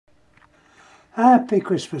Happy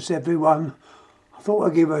Christmas everyone. I thought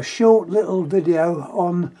I'd give a short little video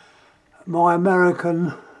on my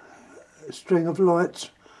American string of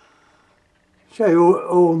lights. Show you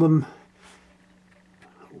all them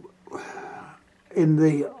in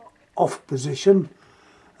the off position.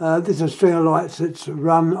 This is a string of lights that's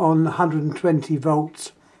run on 120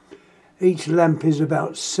 volts. Each lamp is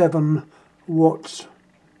about 7 watts.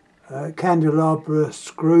 Candelabra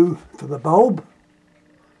screw for the bulb.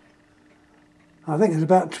 I think there's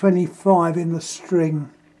about 25 in the string.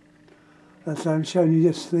 So I'm showing you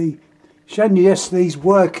just these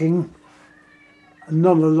working and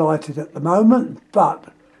non-lighted at the moment,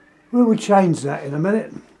 but we will change that in a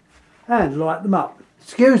minute and light them up.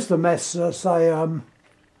 Excuse the mess, as I say.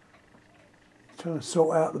 Trying to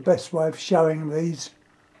sort out the best way of showing these,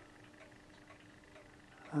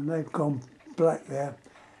 and they've gone black there.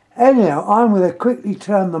 Anyhow, I'm going to quickly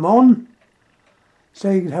turn them on so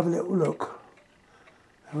you can have a little look.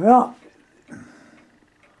 There we are,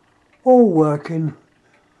 all working.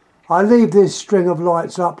 I leave this string of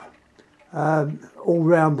lights up all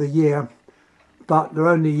round the year, but they're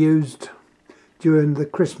only used during the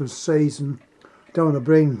Christmas season. Don't want to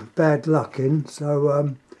bring bad luck in,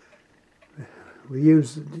 so we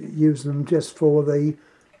use them just for the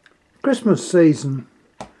Christmas season.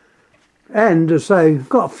 And as I say,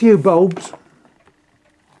 got a few bulbs.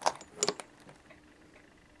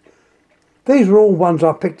 These are all ones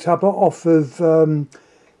I picked up off of,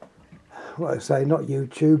 what I say, not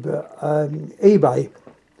YouTube, but eBay.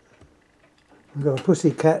 I've got a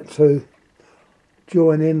pussycat to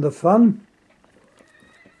join in the fun.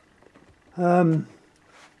 So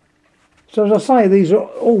as I say, these are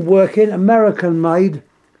all working, American made,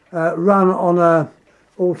 run on a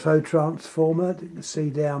auto transformer, you can see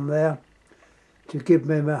down there, to give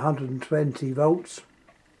me 120 volts.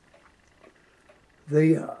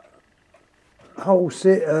 The whole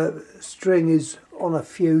string is on a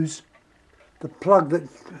fuse. The plug that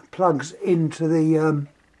plugs into the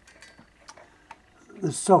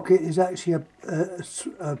socket is actually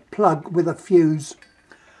a plug with a fuse,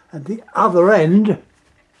 and the other end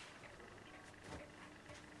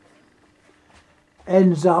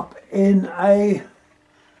ends up in a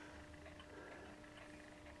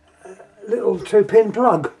little 2-pin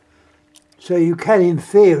plug, so you can in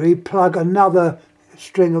theory plug another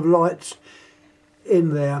string of lights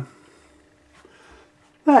in there.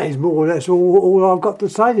 That is more or less all I've got to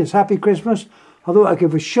say. Just happy Christmas. I thought I'd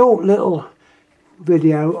give a short little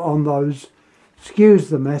video on those. Excuse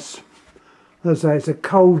the mess. As I say, it's a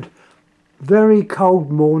cold, very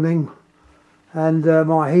cold morning, and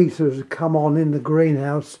my heater has come on in the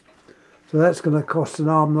greenhouse, so that's going to cost an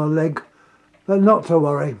arm and a leg, but not to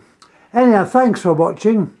worry. Anyhow, thanks for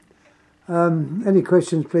watching. Any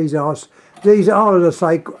questions, please ask. These are, as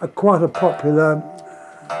I say, quite a popular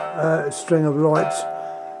string of lights,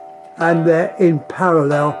 and they're in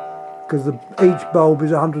parallel because each bulb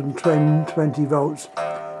is 120 volts.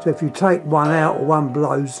 So if you take one out or one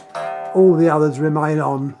blows, all the others remain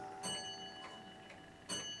on.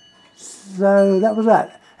 So that was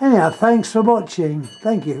that. Anyhow, thanks for watching.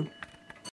 Thank you.